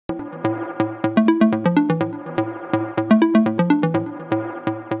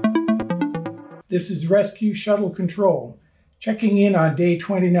This is Rescue Shuttle Control, checking in on day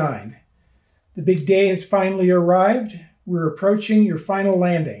 29. The big day has finally arrived. We're approaching your final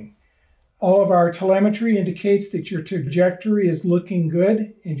landing. All of our telemetry indicates that your trajectory is looking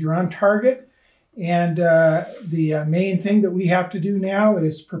good and you're on target. And the main thing that we have to do now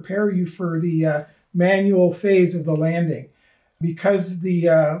is prepare you for the manual phase of the landing. Because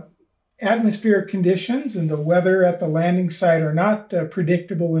the atmospheric conditions and the weather at the landing site are not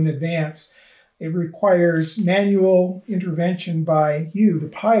predictable in advance, it requires manual intervention by you, the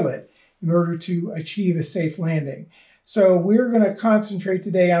pilot, in order to achieve a safe landing. So we're going to concentrate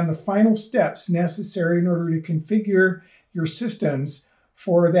today on the final steps necessary in order to configure your systems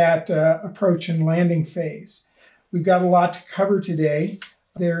for that approach and landing phase. We've got a lot to cover today.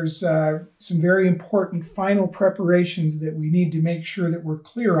 There's some very important final preparations that we need to make sure that we're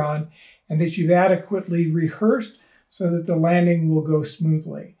clear on and that you've adequately rehearsed so that the landing will go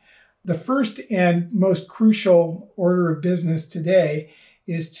smoothly. The first and most crucial order of business today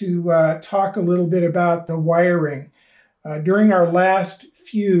is to talk a little bit about the wiring. During our last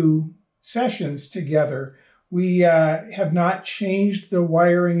few sessions together, we have not changed the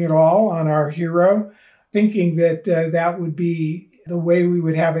wiring at all on our Hero, thinking that that would be the way we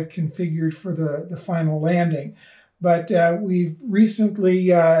would have it configured for the final landing. But we've recently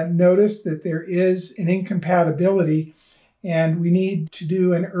noticed that there is an incompatibility and we need to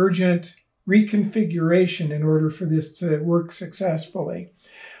do an urgent reconfiguration in order for this to work successfully.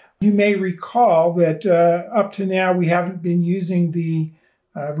 You may recall that up to now we haven't been using the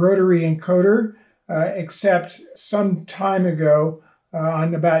rotary encoder except some time ago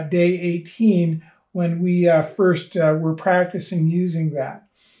on about day 18 when we first were practicing using that.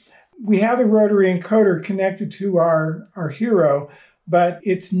 We have the rotary encoder connected to our Hero, but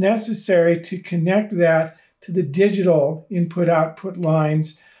it's necessary to connect that to the digital input-output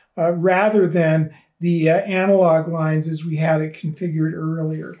lines rather than the analog lines as we had it configured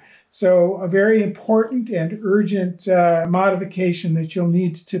earlier. So a very important and urgent modification that you'll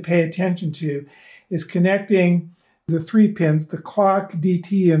need to pay attention to is connecting the 3 pins, the clock,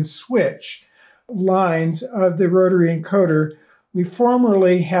 DT, and switch lines of the rotary encoder. We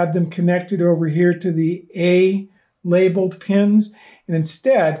formerly had them connected over here to the A labeled pins, and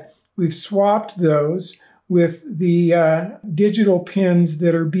instead we've swapped those with the digital pins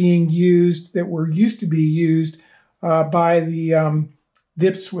that are being used, that were used to be used by the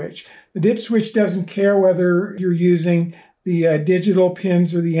dip switch. The dip switch doesn't care whether you're using the digital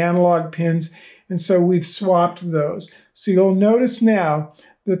pins or the analog pins, and so we've swapped those. So you'll notice now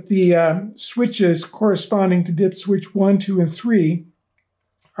that the switches corresponding to dip switch 1, 2, and 3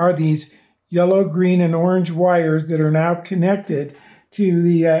 are these yellow, green, and orange wires that are now connected to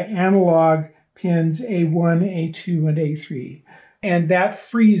the analog pins A1, A2, and A3. And that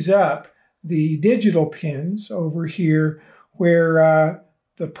frees up the digital pins over here where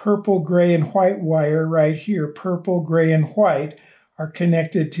the purple, gray, and white wire right here, purple, gray, and white, are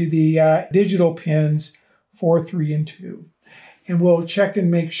connected to the digital pins 4, 3, and 2. And we'll check and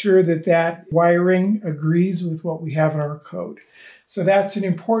make sure that that wiring agrees with what we have in our code. So that's an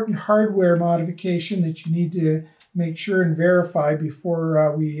important hardware modification that you need to make sure and verify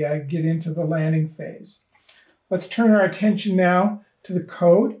before we get into the landing phase. Let's turn our attention now to the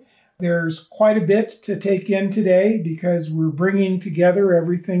code. There's quite a bit to take in today because we're bringing together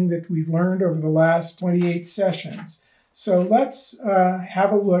everything that we've learned over the last 28 sessions. So let's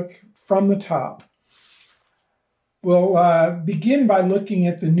have a look from the top. We'll begin by looking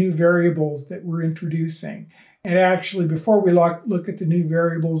at the new variables that we're introducing. And actually, before we look at the new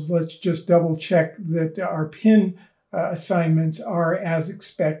variables, let's just double check that our pin assignments are as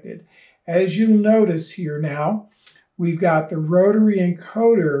expected. As you'll notice here now, we've got the rotary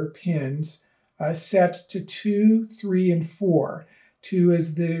encoder pins set to 2, 3, and 4. 2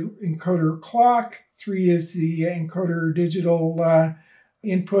 is the encoder clock, 3 is the encoder digital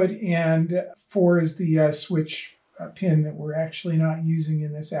input, and 4 is the switch pin that we're actually not using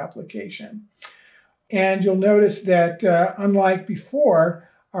in this application. And you'll notice that unlike before,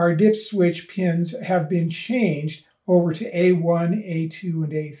 our dip switch pins have been changed over to A1, A2,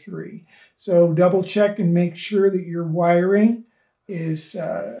 and A3. So double check and make sure that your wiring is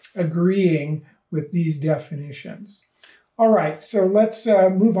agreeing with these definitions. All right, so let's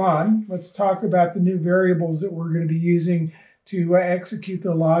move on. Let's talk about the new variables that we're going to be using to execute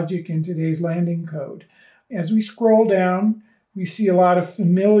the logic in today's landing code. As we scroll down, we see a lot of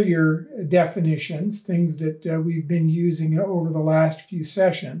familiar definitions, things that we've been using over the last few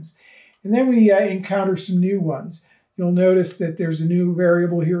sessions. And then we encounter some new ones. You'll notice that there's a new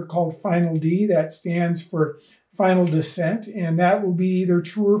variable here called final D that stands for final descent, and that will be either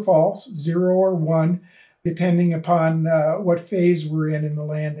true or false, 0 or 1, depending upon what phase we're in the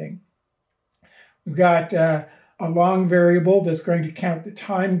landing. We've got a long variable that's going to count the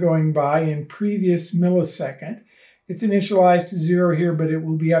time going by in previous millisecond. It's initialized to 0 here, but it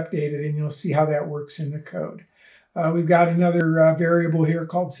will be updated, and you'll see how that works in the code. We've got another variable here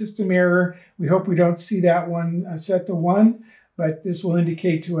called system error. We hope we don't see that one set to 1, but this will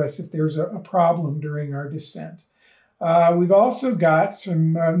indicate to us if there's a problem during our descent. We've also got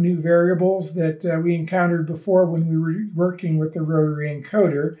some new variables that we encountered before when we were working with the rotary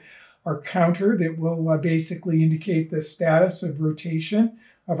encoder. Our counter that will basically indicate the status of rotation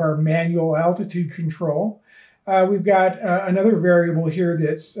of our manual altitude control. We've got another variable here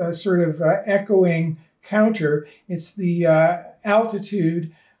that's sort of echoing counter. It's the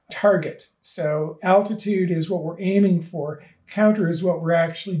altitude target. So altitude is what we're aiming for. Counter is what we're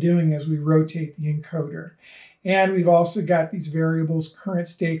actually doing as we rotate the encoder. And we've also got these variables, current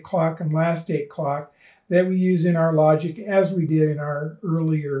state clock and last state clock, that we use in our logic as we did in our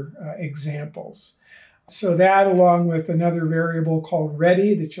earlier examples. So that, along with another variable called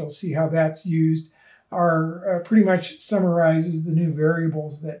ready, that you'll see how that's used, are pretty much summarizes the new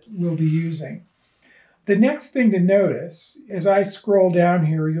variables that we'll be using. The next thing to notice, as I scroll down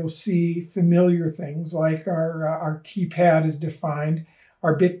here, you'll see familiar things like our keypad is defined,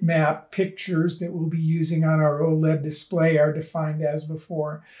 our bitmap pictures that we'll be using on our OLED display are defined as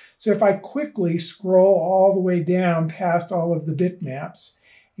before. So if I quickly scroll all the way down past all of the bitmaps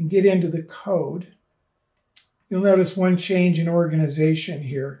and get into the code, you'll notice one change in organization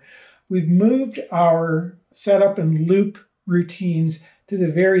here. We've moved our setup and loop routines to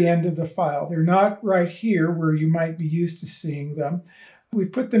the very end of the file. They're not right here where you might be used to seeing them.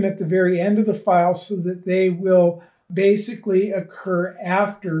 We've put them at the very end of the file so that they will basically occur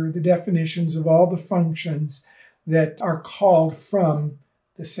after the definitions of all the functions that are called from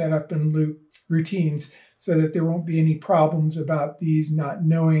the setup and loop routines, so that there won't be any problems about these not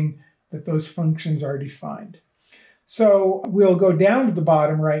knowing that those functions are defined. So we'll go down to the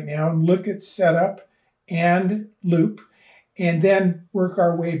bottom right now and look at setup and loop, and then work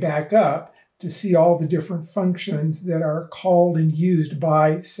our way back up to see all the different functions that are called and used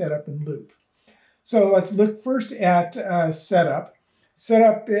by setup and loop. So let's look first at setup.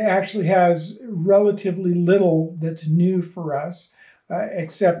 Setup actually has relatively little that's new for us,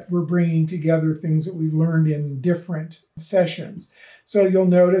 except we're bringing together things that we've learned in different sessions. So you'll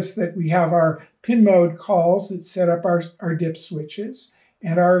notice that we have our pin mode calls that set up our dip switches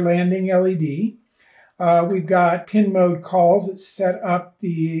and our landing LED. We've got pin mode calls that set up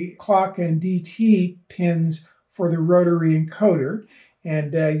the clock and DT pins for the rotary encoder.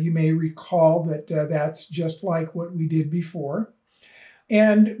 And you may recall that that's just like what we did before.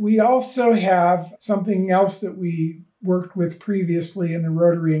 And we also have something else that we worked with previously in the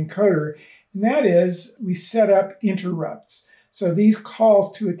rotary encoder, and that is we set up interrupts. So these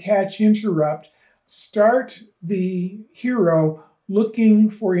calls to attach interrupt start the hero looking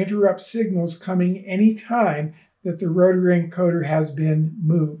for interrupt signals coming anytime that the rotary encoder has been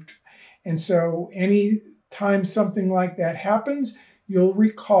moved. And so any time something like that happens, you'll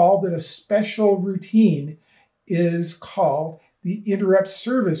recall that a special routine is called the interrupt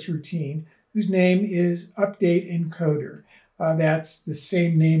service routine, whose name is update encoder. That's the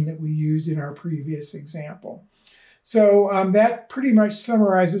same name that we used in our previous example. So that pretty much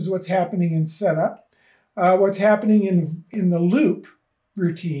summarizes what's happening in setup. What's happening in the loop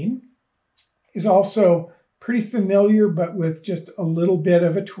routine is also pretty familiar, but with just a little bit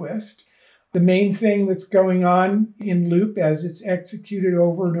of a twist. The main thing that's going on in loop as it's executed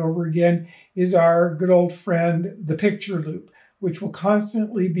over and over again is our good old friend, the picture loop, which will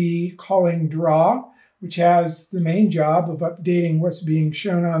constantly be calling draw, which has the main job of updating what's being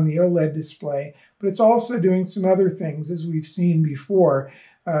shown on the OLED display, but it's also doing some other things, as we've seen before,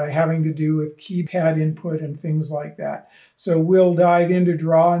 having to do with keypad input and things like that. So we'll dive into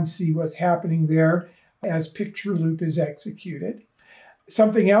draw and see what's happening there as picture loop is executed.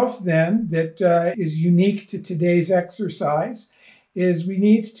 Something else then that is unique to today's exercise is we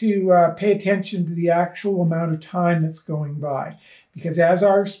need to pay attention to the actual amount of time that's going by. Because as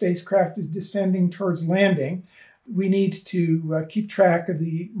our spacecraft is descending towards landing, we need to keep track of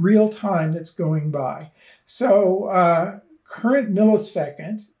the real time that's going by. So current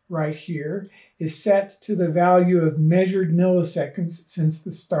millisecond right here is set to the value of measured milliseconds since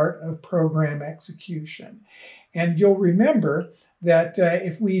the start of program execution. And you'll remember that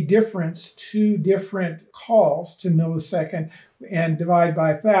if we difference two different calls to millisecond and divide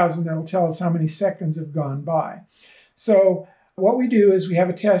by 1,000, that'll tell us how many seconds have gone by. So what we do is we have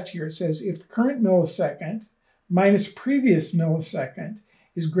a test here. It says if the current millisecond minus previous millisecond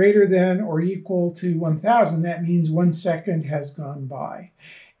is greater than or equal to 1,000, that means 1 second has gone by.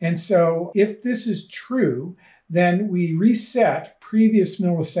 And so if this is true, then we reset previous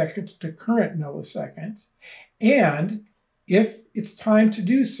millisecond to current millisecond. And if it's time to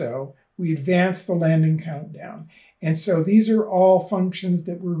do so, we advance the landing countdown. And so these are all functions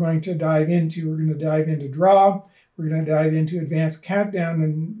that we're going to dive into. We're going to dive into draw, we're going to dive into advanced countdown,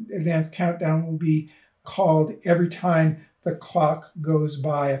 and advanced countdown will be called every time the clock goes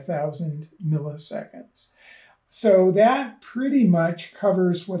by 1,000 milliseconds. So that pretty much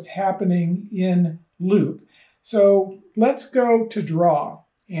covers what's happening in loop. So let's go to draw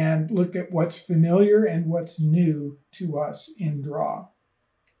and look at what's familiar and what's new to us in draw.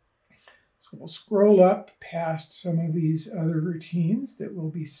 So we'll scroll up past some of these other routines that we'll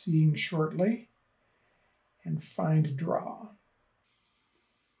be seeing shortly and find draw.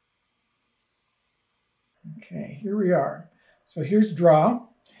 Okay, here we are. So here's draw,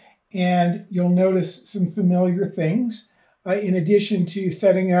 and you'll notice some familiar things. In addition to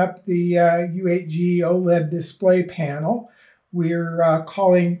setting up the U8G OLED display panel, we're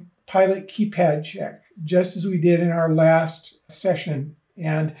calling Pilot Keypad Check, just as we did in our last session.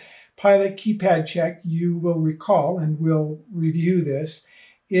 And Pilot Keypad Check, you will recall, and we'll review this,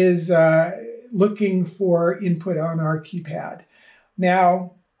 is looking for input on our keypad.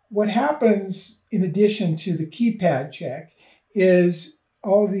 Now, what happens in addition to the keypad check is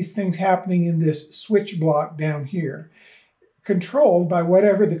all of these things happening in this switch block down here, controlled by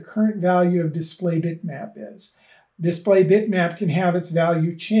whatever the current value of display bitmap is. Display bitmap can have its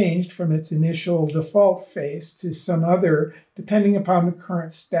value changed from its initial default face to some other, depending upon the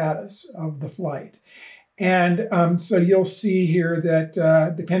current status of the flight. And so you'll see here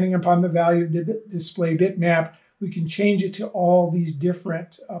that depending upon the value of the display bitmap, we can change it to all these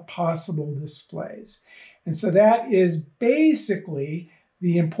different possible displays. And so that is basically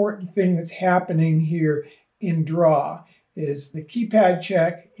the important thing that's happening here in draw, is the keypad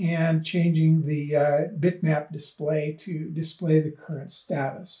check and changing the bitmap display to display the current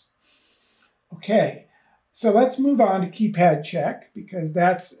status. Okay, so let's move on to keypad check, because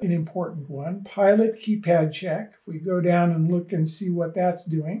that's an important one. Pilot keypad check. If we go down and look and see what that's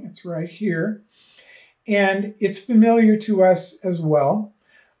doing, it's right here. And it's familiar to us as well.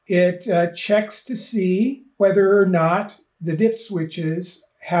 It checks to see whether or not the dip switches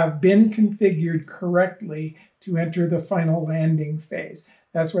have been configured correctly to enter the final landing phase.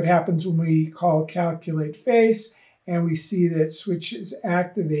 That's what happens when we call calculate face, and we see that switches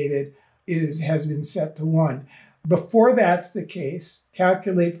activated has been set to 1. Before that's the case,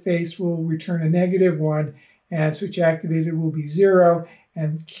 calculate face will return a -1, and switch activated will be 0,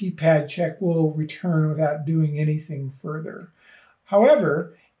 and keypad check will return without doing anything further.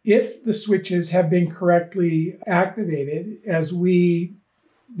 However, if the switches have been correctly activated, as we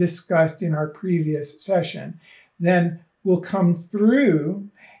discussed in our previous session, then we'll come through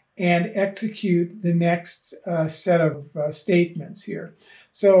and execute the next set of statements here.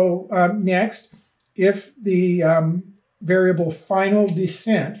 So next, if the variable final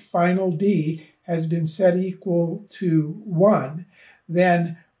descent, final D, has been set equal to 1,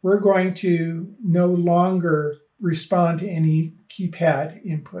 then we're going to no longer respond to any keypad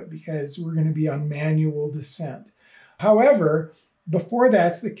input because we're going to be on manual descent. However, before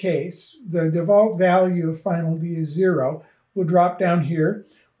that's the case, the default value of final D is 0. We'll drop down here,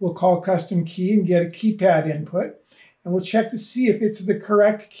 we'll call custom key and get a keypad input, and we'll check to see if it's the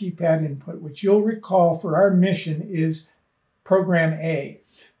correct keypad input, which you'll recall for our mission is program A.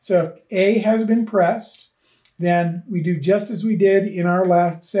 So if A has been pressed, then we do just as we did in our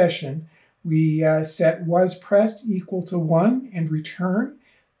last session. We set was pressed equal to 1 and return.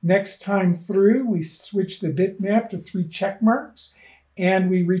 Next time through, we switch the bitmap to 3 check marks and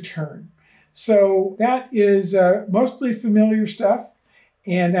we return. So that is mostly familiar stuff,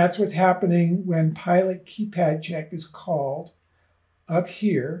 and that's what's happening when Pilot Keypad Check is called up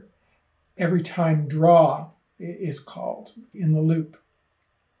here every time draw is called in the loop.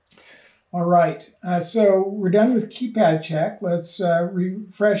 All right, so we're done with keypad check. Let's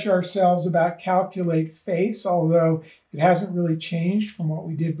refresh ourselves about calculate face, although it hasn't really changed from what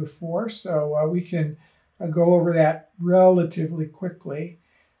we did before, so we can go over that relatively quickly.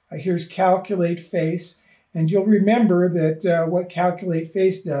 Here's calculate face, and you'll remember that what calculate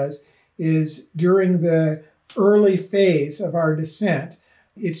face does is during the early phase of our descent,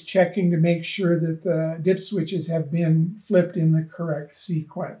 it's checking to make sure that the dip switches have been flipped in the correct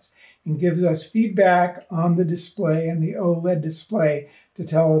sequence, and gives us feedback on the display and the OLED display to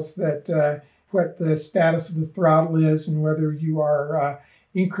tell us that what the status of the throttle is and whether you are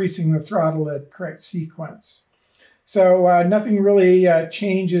increasing the throttle at correct sequence. So nothing really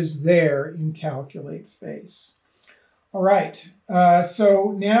changes there in Calculate Face. All right,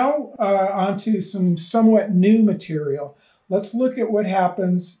 so now onto some somewhat new material. Let's look at what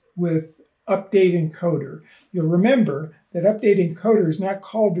happens with Update Encoder. You'll remember that Update Encoder is not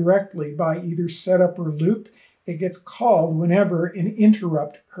called directly by either setup or loop. It gets called whenever an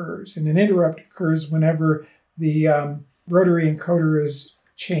interrupt occurs, and an interrupt occurs whenever the rotary encoder is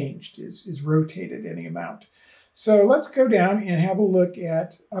changed, is rotated any amount. So let's go down and have a look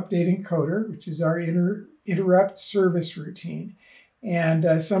at Update Encoder, which is our interrupt service routine.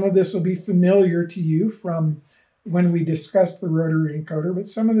 And some of this will be familiar to you from when we discussed the rotary encoder, but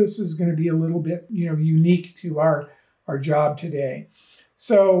some of this is going to be a little bit, unique to our job today.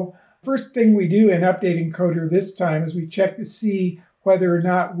 So first thing we do in Update Encoder this time is we check to see whether or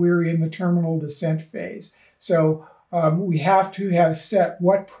not we're in the terminal descent phase. So we have to have set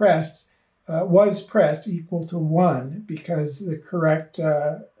what was pressed equal to 1 because the correct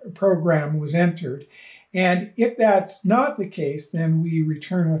program was entered. And if that's not the case, then we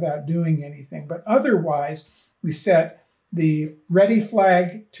return without doing anything. But otherwise, we set the ready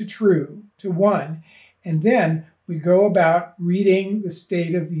flag to true, to 1, and then we go about reading the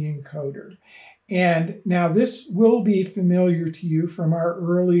state of the encoder. And now this will be familiar to you from our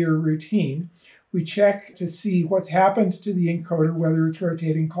earlier routine. We check to see what's happened to the encoder, whether it's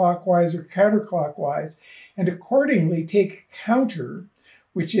rotating clockwise or counterclockwise, and accordingly take counter,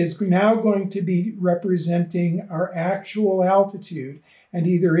 which is now going to be representing our actual altitude, and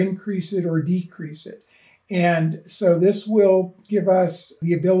either increase it or decrease it. And so this will give us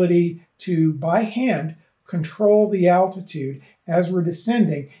the ability to, by hand, control the altitude as we're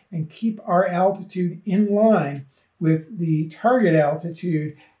descending and keep our altitude in line with the target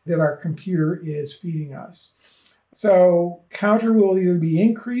altitude that our computer is feeding us. So counter will either be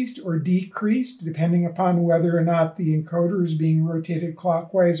increased or decreased depending upon whether or not the encoder is being rotated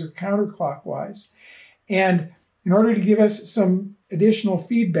clockwise or counterclockwise. And in order to give us some additional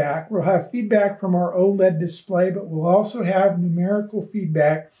feedback, we'll have feedback from our OLED display, but we'll also have numerical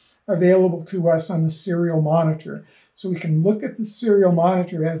feedback available to us on the serial monitor. So we can look at the serial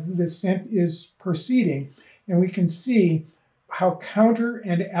monitor as the descent is proceeding, and we can see how counter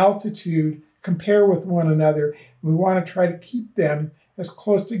and altitude compare with one another. We want to try to keep them as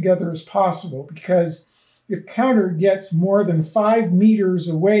close together as possible, because if counter gets more than 5 meters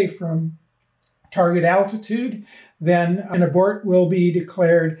away from target altitude, then an abort will be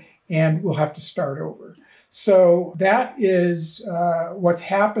declared and we'll have to start over. So that is what's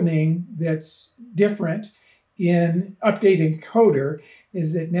happening that's different in Update Encoder,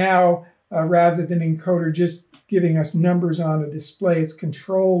 is that now rather than encoder just giving us numbers on a display, it's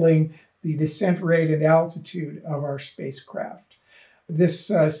controlling the descent rate and altitude of our spacecraft. This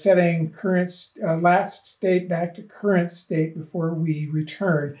setting last state back to current state before we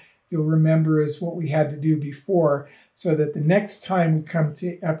return, you'll remember, is what we had to do before, so that the next time we come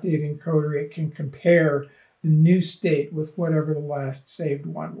to Update Encoder, it can compare the new state with whatever the last saved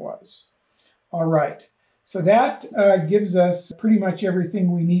one was. All right, so that gives us pretty much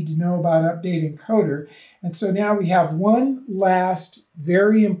everything we need to know about Update Encoder. And so now we have one last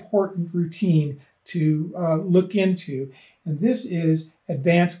very important routine to look into, and this is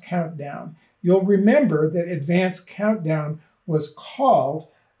Advanced Countdown. You'll remember that Advanced Countdown was called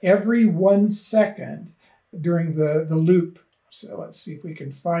every 1 second during the loop. So let's see if we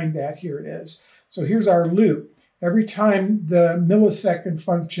can find that. Here it is. So here's our loop. Every time the millisecond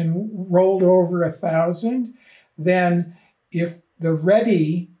function rolled over 1,000, then if the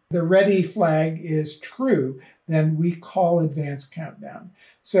ready flag is true, then we call Advanced Countdown.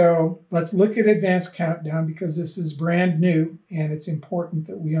 So let's look at Advanced Countdown, because this is brand new and it's important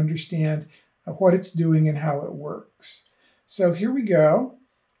that we understand what it's doing and how it works. So here we go.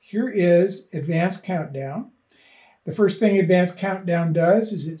 Here is Advanced Countdown. The first thing Advanced Countdown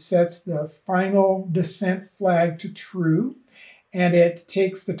does is it sets the final descent flag to true, and it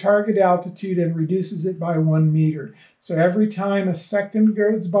takes the target altitude and reduces it by 1 meter. So every time a second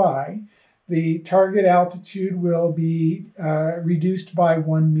goes by, the target altitude will be reduced by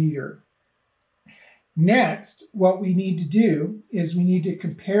 1 meter. Next, what we need to do is we need to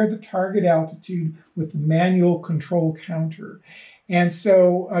compare the target altitude with the manual control counter. And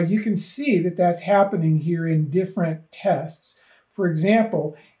so you can see that that's happening here in different tests. For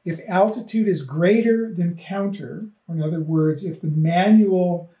example, if altitude is greater than counter, or in other words, if the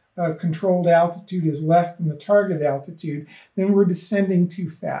manual controlled altitude is less than the target altitude, then we're descending too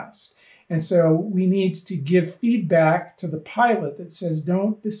fast. And so we need to give feedback to the pilot that says,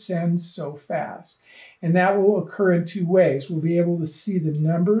 don't descend so fast. And that will occur in two ways. We'll be able to see the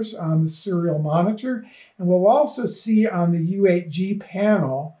numbers on the serial monitor, and we'll also see on the U8G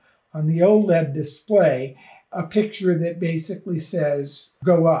panel on the OLED display a picture that basically says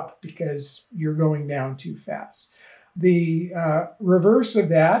go up because you're going down too fast. The reverse of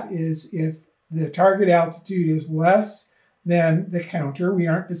that is if the target altitude is less than the counter, we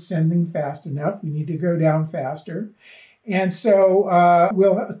aren't descending fast enough, we need to go down faster. And so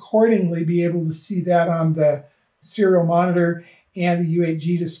we'll accordingly be able to see that on the serial monitor, and the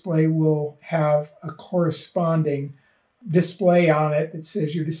U8G display will have a corresponding display on it that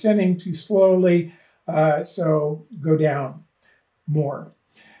says you're descending too slowly, so go down more.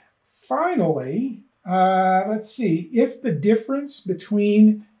 Finally, let's see, if the difference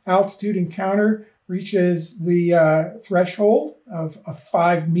between altitude and counter reaches the threshold of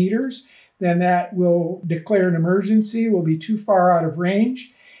 5 meters, then that will declare an emergency. We'll be too far out of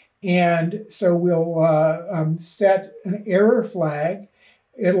range. And so we'll set an error flag.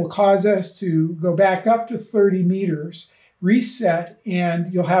 It'll cause us to go back up to 30 meters, reset,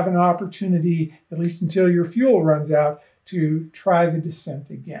 and you'll have an opportunity, at least until your fuel runs out, to try the descent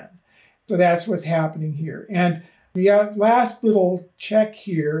again. So that's what's happening here. And the last little check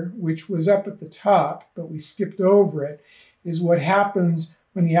here, which was up at the top, but we skipped over it, is what happens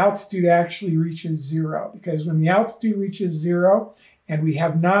when the altitude actually reaches 0. Because when the altitude reaches 0 and we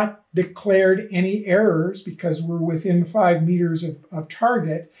have not declared any errors because we're within 5 meters of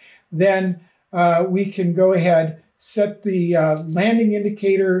target, then we can go ahead, set the landing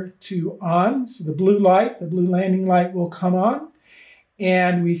indicator to on. So the blue landing light will come on,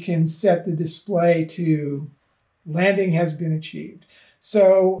 and we can set the display to landing has been achieved.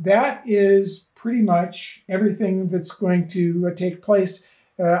 So that is pretty much everything that's going to take place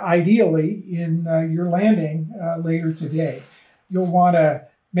ideally in your landing later today. You'll want to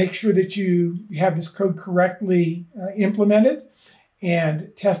make sure that you have this code correctly implemented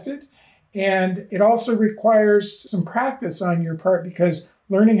and tested. And it also requires some practice on your part, because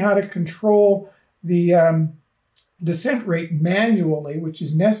learning how to control the descent rate manually, which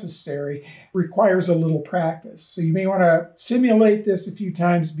is necessary, requires a little practice. So you may want to simulate this a few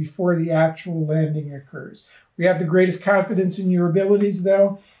times before the actual landing occurs. We have the greatest confidence in your abilities,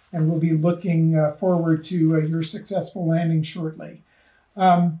 though, and we'll be looking forward to your successful landing shortly.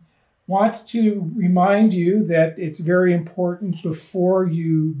 Want to remind you that it's very important before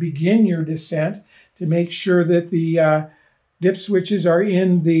you begin your descent to make sure that the dip switches are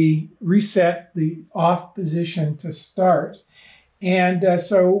in the reset, the off position to start. And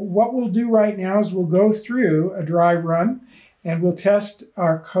so what we'll do right now is we'll go through a dry run and we'll test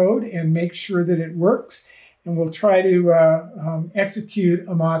our code and make sure that it works. And we'll try to execute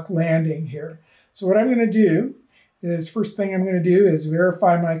a mock landing here. So what I'm going to do is, first thing I'm going to do is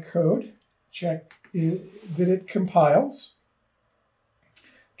verify my code, check that it compiles.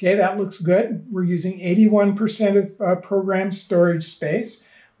 Okay, that looks good. We're using 81% of program storage space,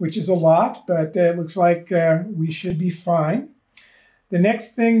 which is a lot, but it looks like we should be fine. The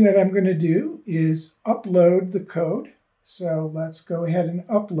next thing that I'm going to do is upload the code. So let's go ahead and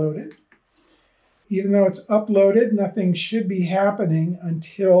upload it. Even though it's uploaded, nothing should be happening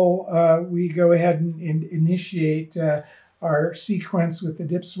until we go ahead and initiate our sequence with the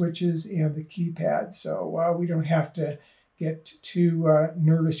dip switches and the keypad. So we don't have to get too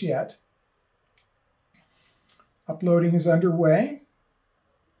nervous yet. Uploading is underway.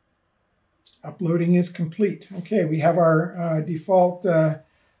 Uploading is complete. Okay, we have our default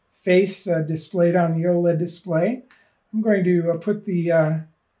face displayed on the OLED display. I'm going to put the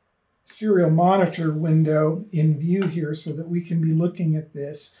serial monitor window in view here so that we can be looking at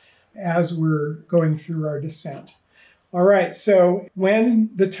this as we're going through our descent. All right, so when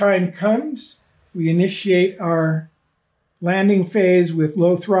the time comes, we initiate our landing phase with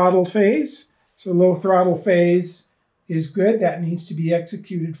low throttle phase. So low throttle phase is good. That needs to be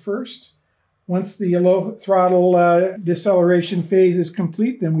executed first. Once the low throttle deceleration phase is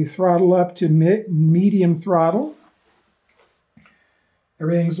complete, then we throttle up to medium throttle.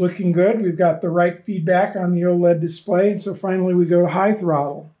 Everything's looking good. We've got the right feedback on the OLED display. And so finally we go to high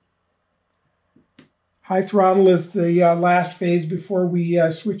throttle. High throttle is the last phase before we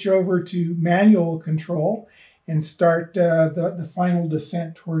switch over to manual control and start the final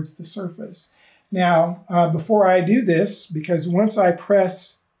descent towards the surface. Now, before I do this, because once I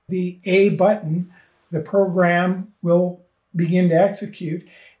press the A button, the program will begin to execute.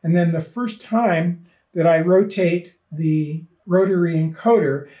 And then the first time that I rotate the rotary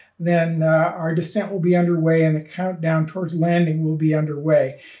encoder, then our descent will be underway and the countdown towards landing will be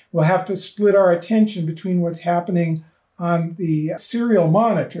underway. We'll have to split our attention between what's happening on the serial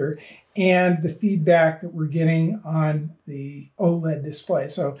monitor and the feedback that we're getting on the OLED display.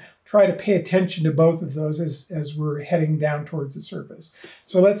 So try to pay attention to both of those as we're heading down towards the surface.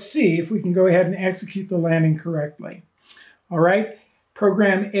 So let's see if we can go ahead and execute the landing correctly. All right,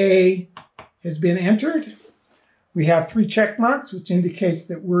 program A has been entered. We have 3 check marks, which indicates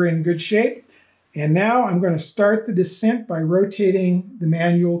that we're in good shape. And now I'm going to start the descent by rotating the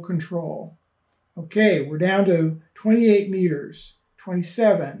manual control. Okay, we're down to 28 meters,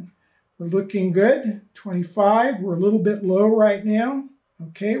 27. We're looking good. 25, we're a little bit low right now.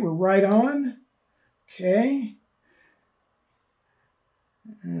 Okay, we're right on. Okay.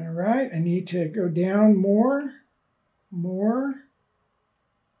 All right, I need to go down more. All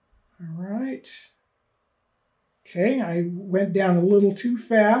right. Okay, I went down a little too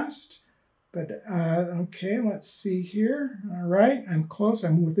fast, but okay, let's see here. All right, I'm close.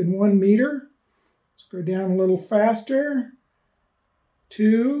 I'm within 1 meter. Let's go down a little faster.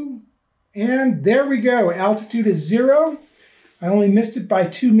 2, and there we go. Altitude is 0. I only missed it by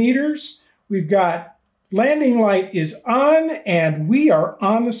 2 meters. We've got landing light is on, and we are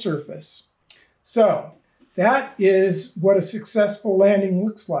on the surface. So that is what a successful landing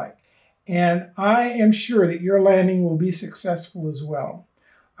looks like. And I am sure that your landing will be successful as well.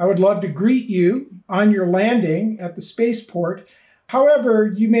 I would love to greet you on your landing at the spaceport.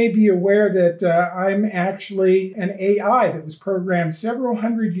 However, you may be aware that I'm actually an AI that was programmed several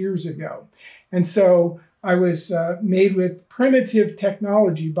hundred years ago. And so I was made with primitive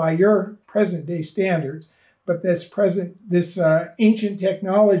technology by your present day standards. But this ancient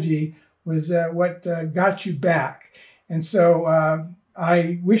technology was what got you back. And so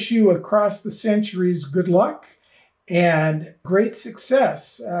I wish you across the centuries good luck and great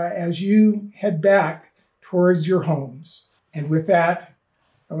success as you head back towards your homes. And with that,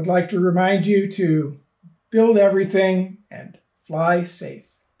 I would like to remind you to build everything and fly safe.